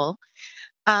People,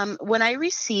 when I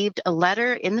received a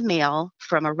letter in the mail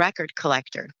from a record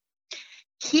collector.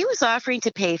 He was offering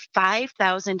to pay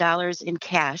 $5,000 in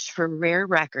cash for rare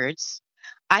records.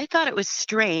 I thought it was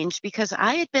strange because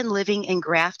I had been living in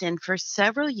Grafton for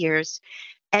several years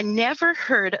and never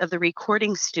heard of the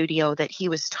recording studio that he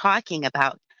was talking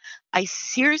about. I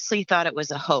seriously thought it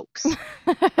was a hoax.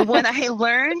 When I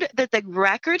learned that the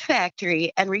record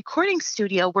factory and recording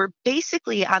studio were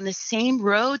basically on the same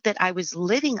road that I was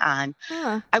living on,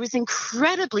 I was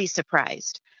incredibly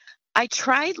surprised. I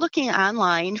tried looking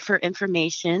online for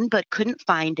information, but couldn't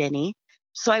find any.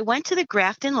 So I went to the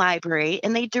Grafton Library,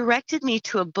 and they directed me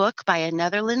to a book by a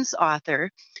Netherlands author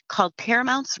called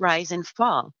Paramount's Rise and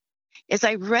Fall. As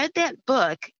I read that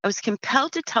book, I was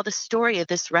compelled to tell the story of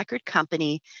this record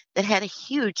company that had a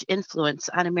huge influence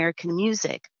on American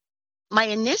music. My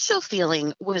initial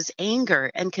feeling was anger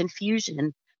and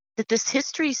confusion that this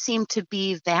history seemed to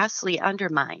be vastly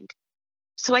undermined.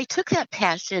 So I took that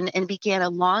passion and began a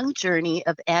long journey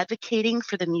of advocating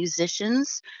for the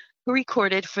musicians who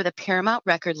recorded for the Paramount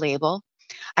record label.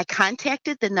 I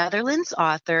contacted the Netherlands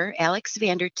author, Alex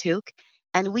van der Tuuk,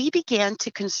 and we began to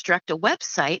construct a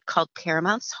website called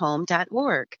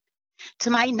ParamountsHome.org. To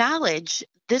my knowledge,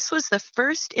 this was the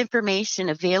first information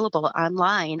available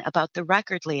online about the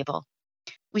record label.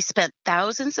 We spent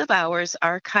thousands of hours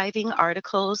archiving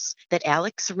articles that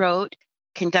Alex wrote,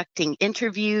 conducting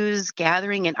interviews,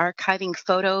 gathering and archiving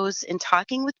photos, and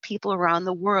talking with people around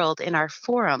the world in our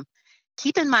forum.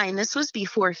 Keep in mind, this was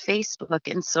before Facebook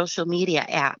and social media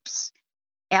apps.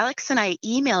 Alex and I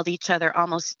emailed each other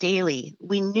almost daily.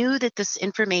 We knew that this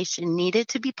information needed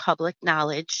to be public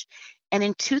knowledge, and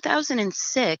in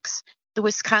 2006, the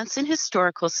Wisconsin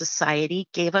Historical Society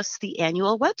gave us the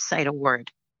annual website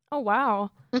award. Oh,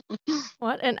 wow.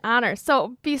 What an honor.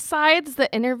 So besides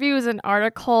the interviews and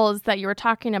articles that you were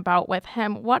talking about with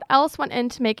him, what else went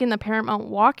into making the Paramount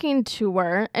Walking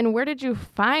Tour? And where did you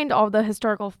find all the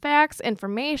historical facts,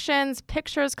 informations,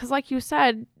 pictures? Because like you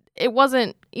said, it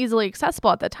wasn't easily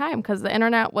accessible at the time because the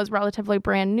internet was relatively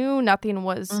brand new. Nothing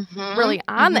was really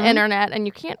on the internet, and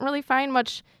you can't really find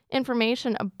much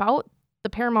information about the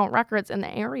Paramount records in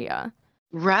the area.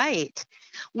 Right.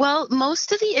 Well,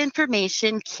 most of the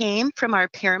information came from our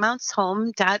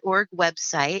ParamountsHome.org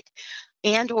website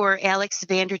and or Alex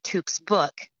van der Tuuk's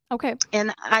book. Okay.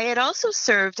 And I had also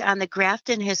served on the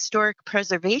Grafton Historic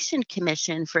Preservation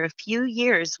Commission for a few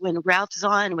years when Ralph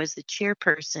Zahn was the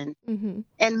chairperson.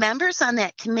 And members on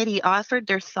that committee offered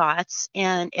their thoughts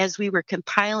and as we were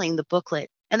compiling the booklet.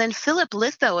 And then Philip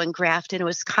Litho in Grafton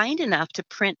was kind enough to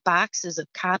print boxes of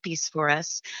copies for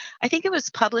us. I think it was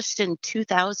published in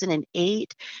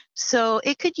 2008, so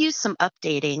it could use some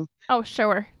updating. Oh,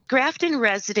 sure. Grafton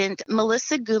resident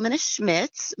Melissa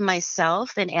Gumina-Schmitz,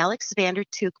 myself, and Alex van der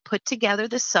Tuuk put together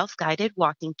the self-guided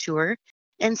walking tour.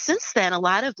 And since then, a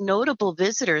lot of notable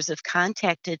visitors have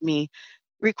contacted me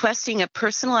requesting a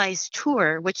personalized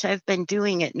tour, which I've been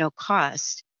doing at no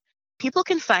cost. People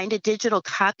can find a digital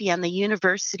copy on the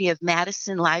University of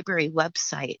Madison Library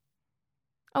website.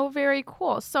 Oh, very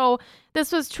cool. So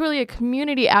this was truly a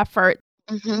community effort.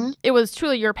 It was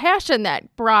truly your passion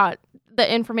that brought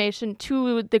the information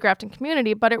to the Grafton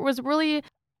community, but it was really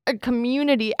a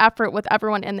community effort with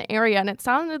everyone in the area. And it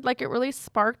sounded like it really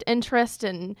sparked interest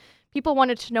and people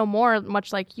wanted to know more,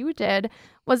 much like you did.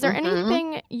 Was there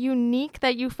anything unique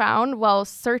that you found while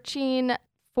searching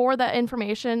for that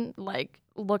information, like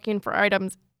looking for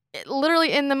items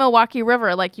literally in the Milwaukee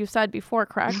River, like you said before,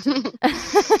 correct?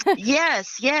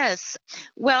 Yes.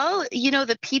 Well,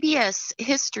 the PBS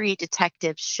History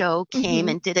Detective show came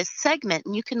and did a segment,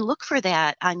 and you can look for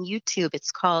that on YouTube.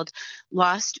 It's called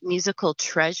Lost Musical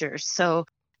Treasures. So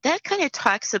that kind of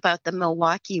talks about the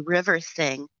Milwaukee River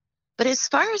thing. But as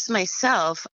far as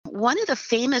myself, one of the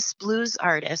famous blues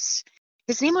artists,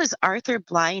 his name was Arthur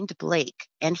Blind Blake,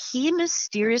 and he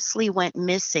mysteriously went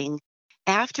missing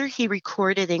after he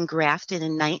recorded in Grafton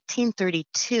in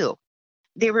 1932.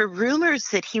 There were rumors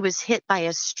that he was hit by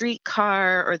a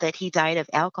streetcar or that he died of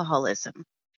alcoholism.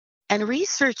 And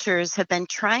researchers have been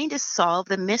trying to solve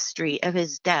the mystery of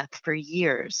his death for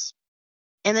years.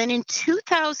 And then in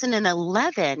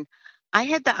 2011, I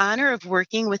had the honor of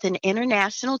working with an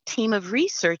international team of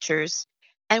researchers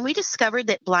And we discovered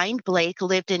that Blind Blake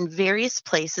lived in various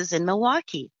places in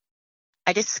Milwaukee.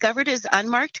 I discovered his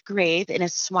unmarked grave in a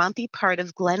swampy part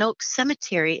of Glen Oak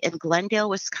Cemetery in Glendale,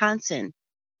 Wisconsin.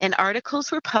 And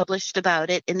articles were published about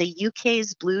it in the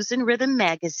UK's Blues and Rhythm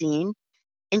magazine,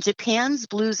 in Japan's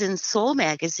Blues and Soul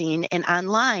magazine, and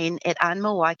online at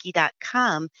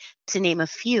onmilwaukee.com, to name a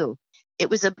few. It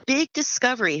was a big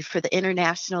discovery for the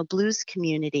international blues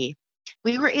community.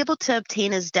 We were able to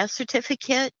obtain his death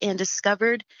certificate and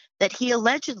discovered that he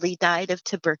allegedly died of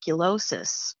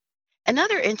tuberculosis.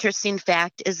 Another interesting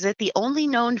fact is that the only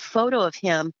known photo of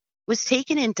him was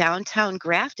taken in downtown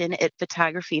Grafton at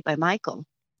Photography by Michael.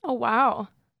 Oh, wow.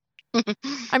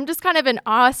 I'm just kind of in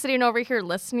awe sitting over here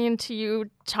listening to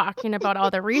you talking about all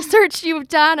the research you've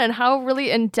done and how really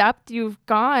in depth you've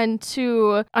gone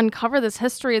to uncover this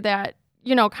history that,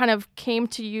 kind of came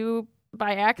to you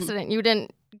by accident. You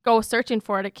didn't go searching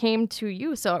for it. It came to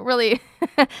you. So it really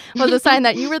was a sign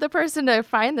that you were the person to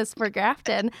find this for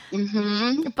Grafton.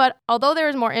 Mm-hmm. But although there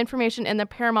is more information in the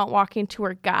Paramount Walking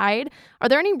Tour guide, are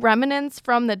there any remnants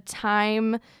from the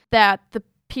time that the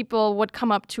people would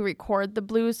come up to record the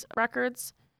blues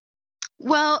records?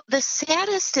 Well, the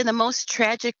saddest and the most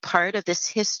tragic part of this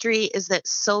history is that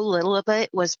so little of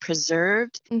it was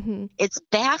preserved. Mm-hmm. It's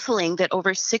baffling that over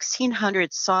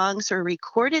 1,600 songs were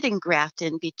recorded in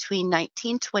Grafton between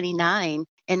 1929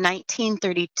 and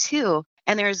 1932,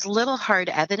 and there's little hard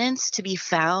evidence to be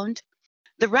found.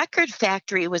 The Record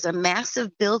Factory was a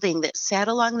massive building that sat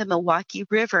along the Milwaukee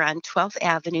River on 12th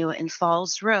Avenue and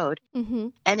Falls Road, Mm-hmm.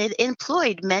 and it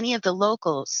employed many of the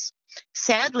locals.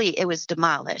 Sadly, it was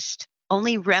demolished.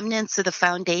 Only remnants of the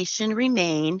foundation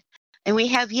remain, and we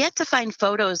have yet to find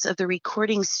photos of the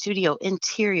recording studio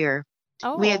interior.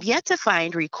 Oh. We have yet to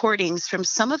find recordings from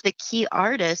some of the key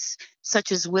artists,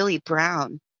 such as Willie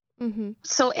Brown. Mm-hmm.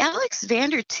 So Alex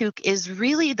Vandertook is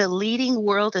really the leading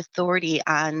world authority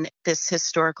on this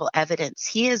historical evidence.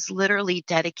 He has literally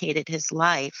dedicated his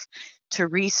life to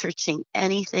researching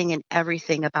anything and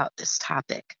everything about this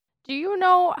topic. Do you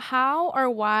know how or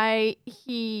why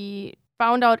he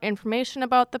found out information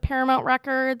about the Paramount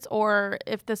records, or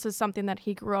if this is something that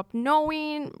he grew up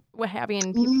knowing, having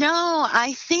people? No,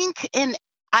 I think, and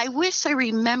I wish I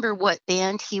remember what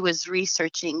band he was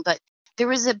researching, but there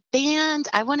was a band,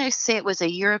 I want to say it was a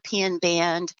European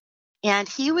band, and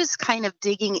he was kind of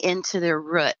digging into their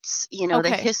roots, the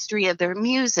Okay. history of their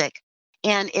music.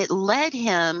 And it led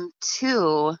him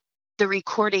to the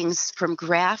recordings from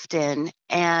Grafton,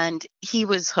 and he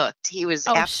was hooked. He was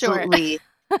Oh, sure. absolutely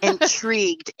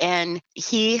intrigued, and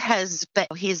he's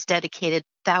dedicated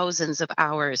thousands of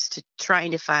hours to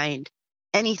trying to find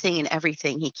anything and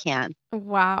everything he can.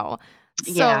 Wow.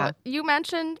 So Yeah. you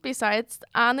mentioned, besides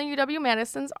on the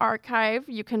UW-Madison's archive,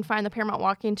 you can find the Paramount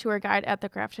Walking Tour guide at the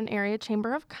Grafton Area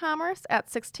Chamber of Commerce at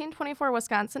 1624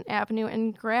 Wisconsin Avenue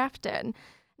in Grafton.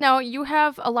 Now, you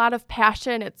have a lot of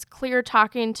passion. It's clear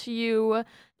talking to you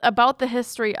about the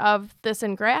history of this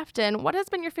in Grafton. What has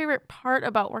been your favorite part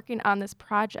about working on this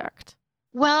project?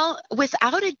 Well,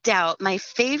 without a doubt, my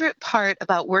favorite part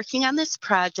about working on this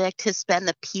project has been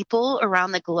the people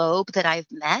around the globe that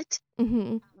I've met.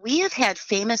 Mm-hmm. We have had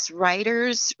famous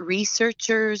writers,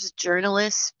 researchers,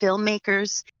 journalists,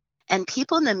 filmmakers, and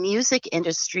people in the music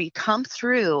industry come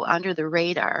through under the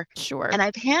radar. Sure. And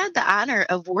I've had the honor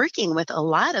of working with a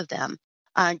lot of them.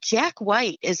 Jack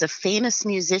White is a famous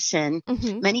musician.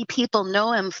 Mm-hmm. Many people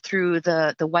know him through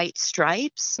the White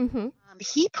Stripes. Mm-hmm.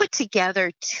 He put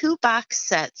together 2 box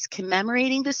sets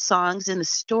commemorating the songs and the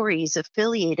stories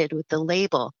affiliated with the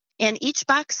label. And each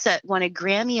box set won a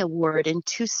Grammy Award in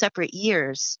 2 separate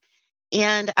years.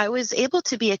 And I was able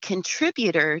to be a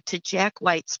contributor to Jack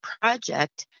White's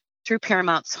project through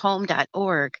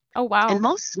Paramount'sHome.org. Oh, wow. And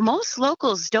most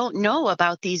locals don't know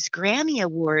about these Grammy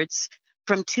Awards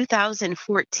from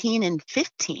 2014 and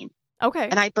 15. Okay.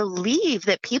 And I believe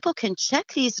that people can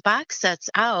check these box sets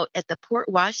out at the Port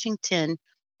Washington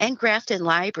and Grafton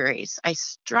libraries. I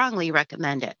strongly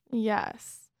recommend it.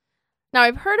 Yes. Now,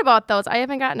 I've heard about those. I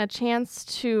haven't gotten a chance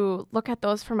to look at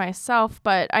those for myself,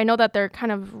 but I know that they're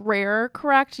kind of rare,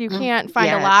 correct? You can't find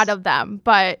a yes. lot of them,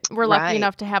 but we're lucky Right.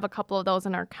 enough to have a couple of those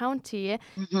in our county.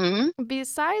 Mm-hmm.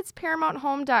 Besides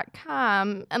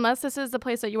ParamountHome.com, unless this is the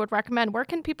place that you would recommend, where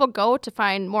can people go to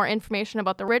find more information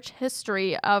about the rich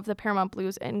history of the Paramount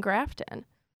Blues in Grafton?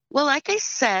 Well, like I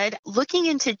said, looking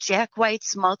into Jack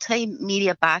White's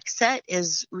multimedia box set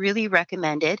is really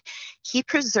recommended. He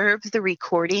preserved the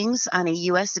recordings on a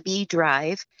USB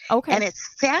drive, Okay. and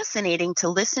it's fascinating to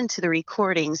listen to the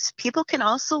recordings. People can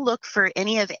also look for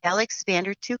any of Alex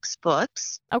Vandertuuk's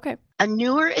books. Okay. A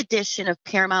newer edition of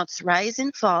Paramount's Rise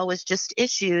and Fall was just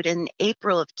issued in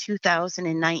April of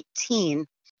 2019.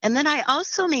 And then I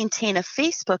also maintain a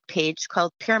Facebook page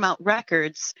called Paramount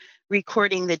Records,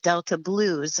 recording the Delta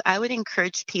Blues. I would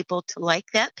encourage people to like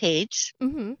that page.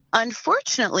 Mm-hmm.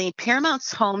 Unfortunately,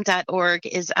 Paramount'sHome.org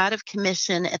is out of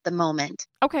commission at the moment.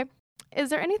 Okay. Is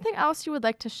there anything else you would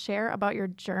like to share about your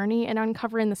journey in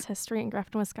uncovering this history in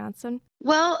Grafton, Wisconsin?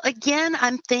 Well, again,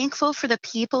 I'm thankful for the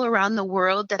people around the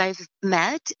world that I've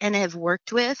met and have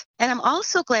worked with. And I'm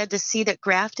also glad to see that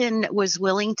Grafton was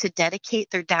willing to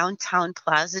dedicate their downtown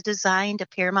plaza design to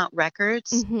Paramount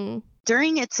Records. Mm-hmm.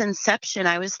 During its inception,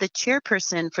 I was the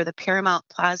chairperson for the Paramount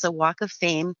Plaza Walk of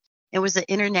Fame. It was an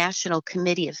international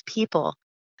committee of people.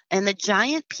 And the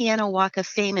giant piano Walk of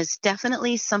Fame is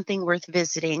definitely something worth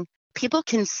visiting. People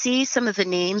can see some of the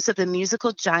names of the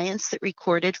musical giants that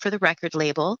recorded for the record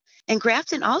label. And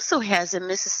Grafton also has a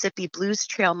Mississippi Blues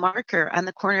Trail marker on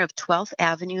the corner of 12th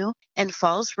Avenue and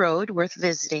Falls Road worth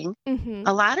visiting. Mm-hmm.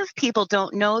 A lot of people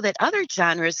don't know that other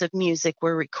genres of music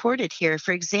were recorded here.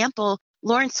 For example,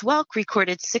 Lawrence Welk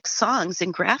recorded 6 songs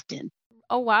in Grafton.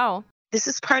 Oh, wow. This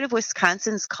is part of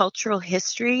Wisconsin's cultural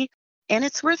history, and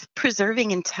it's worth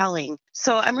preserving and telling.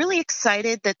 So I'm really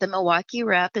excited that the Milwaukee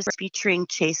Rep is featuring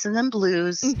Chasin' Them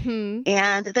Blues, Mm-hmm.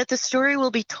 and that the story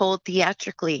will be told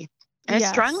theatrically. And Yes.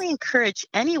 I strongly encourage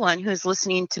anyone who is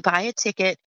listening to buy a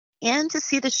ticket and to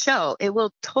see the show. It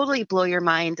will totally blow your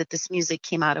mind that this music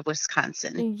came out of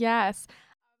Wisconsin. Yes.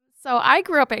 So I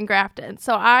grew up in Grafton,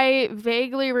 so I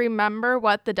vaguely remember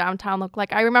what the downtown looked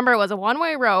like. I remember it was a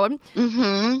one-way road,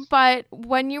 Mm-hmm. but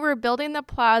when you were building the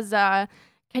plaza,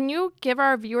 can you give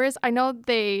our viewers, I know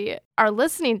they are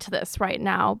listening to this right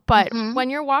now, but Mhm. when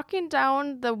you're walking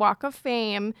down the Walk of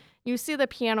Fame, you see the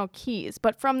piano keys,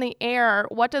 but from the air,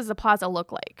 what does the plaza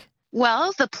look like?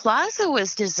 Well, the plaza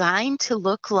was designed to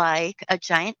look like a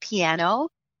giant piano.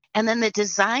 And then the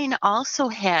design also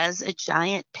has a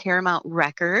giant Paramount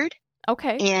record.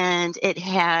 Okay. And it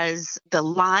has the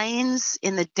lines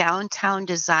in the downtown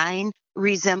design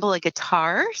resemble a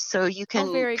guitar. So you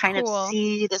can very kind cool. of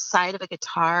see the side of a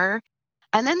guitar.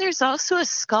 And then there's also a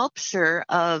sculpture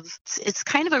it's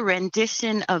kind of a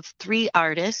rendition of 3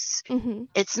 artists. Mm-hmm.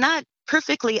 It's not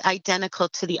perfectly identical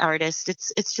to the artist.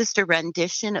 It's just a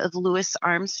rendition of Louis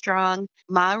Armstrong,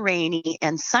 Ma Rainey,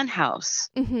 and Son House.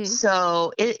 Mm-hmm.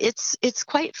 So it's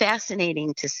quite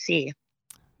fascinating to see.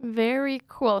 Very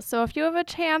cool. So if you have a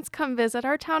chance, come visit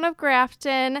our town of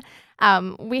Grafton.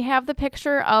 We have the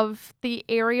picture of the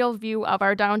aerial view of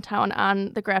our downtown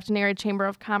on the Grafton Area Chamber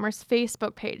of Commerce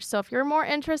Facebook page. So if you're more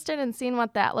interested in seeing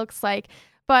what that looks like.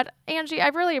 But Angie,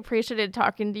 I've really appreciated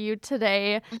talking to you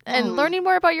today and learning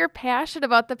more about your passion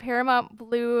about the Paramount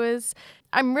Blues.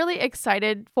 I'm really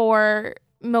excited for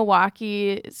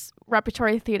Milwaukee's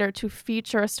Repertory Theater to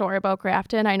feature a story about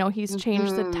Grafton. I know he's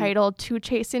changed the title to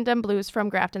Chasing Dem Blues from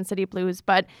Grafton City Blues,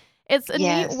 but it's a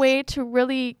neat way to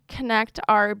really connect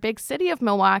our big city of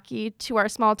Milwaukee to our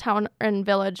small town and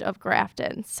village of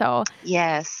Grafton. So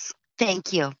yes,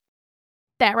 thank you.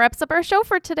 That wraps up our show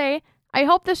for today. I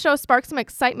hope this show sparks some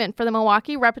excitement for the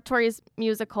Milwaukee Repertory's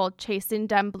musical Chasing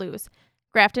Dem Blues.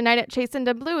 Grafton Night at Chasing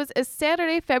Dem Blues is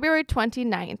Saturday, February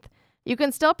 29th. You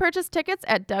can still purchase tickets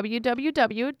at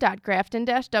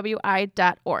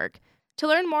www.grafton-wi.org. To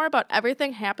learn more about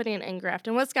everything happening in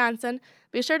Grafton, Wisconsin,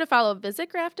 be sure to follow Visit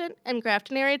Grafton and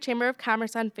Grafton Area Chamber of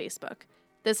Commerce on Facebook.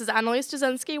 This is Annalise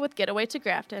Jasinski with Getaway to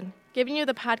Grafton, giving you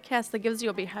the podcast that gives you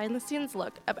a behind-the-scenes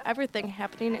look of everything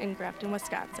happening in Grafton,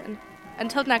 Wisconsin.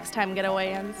 Until next time,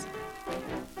 Getawayans.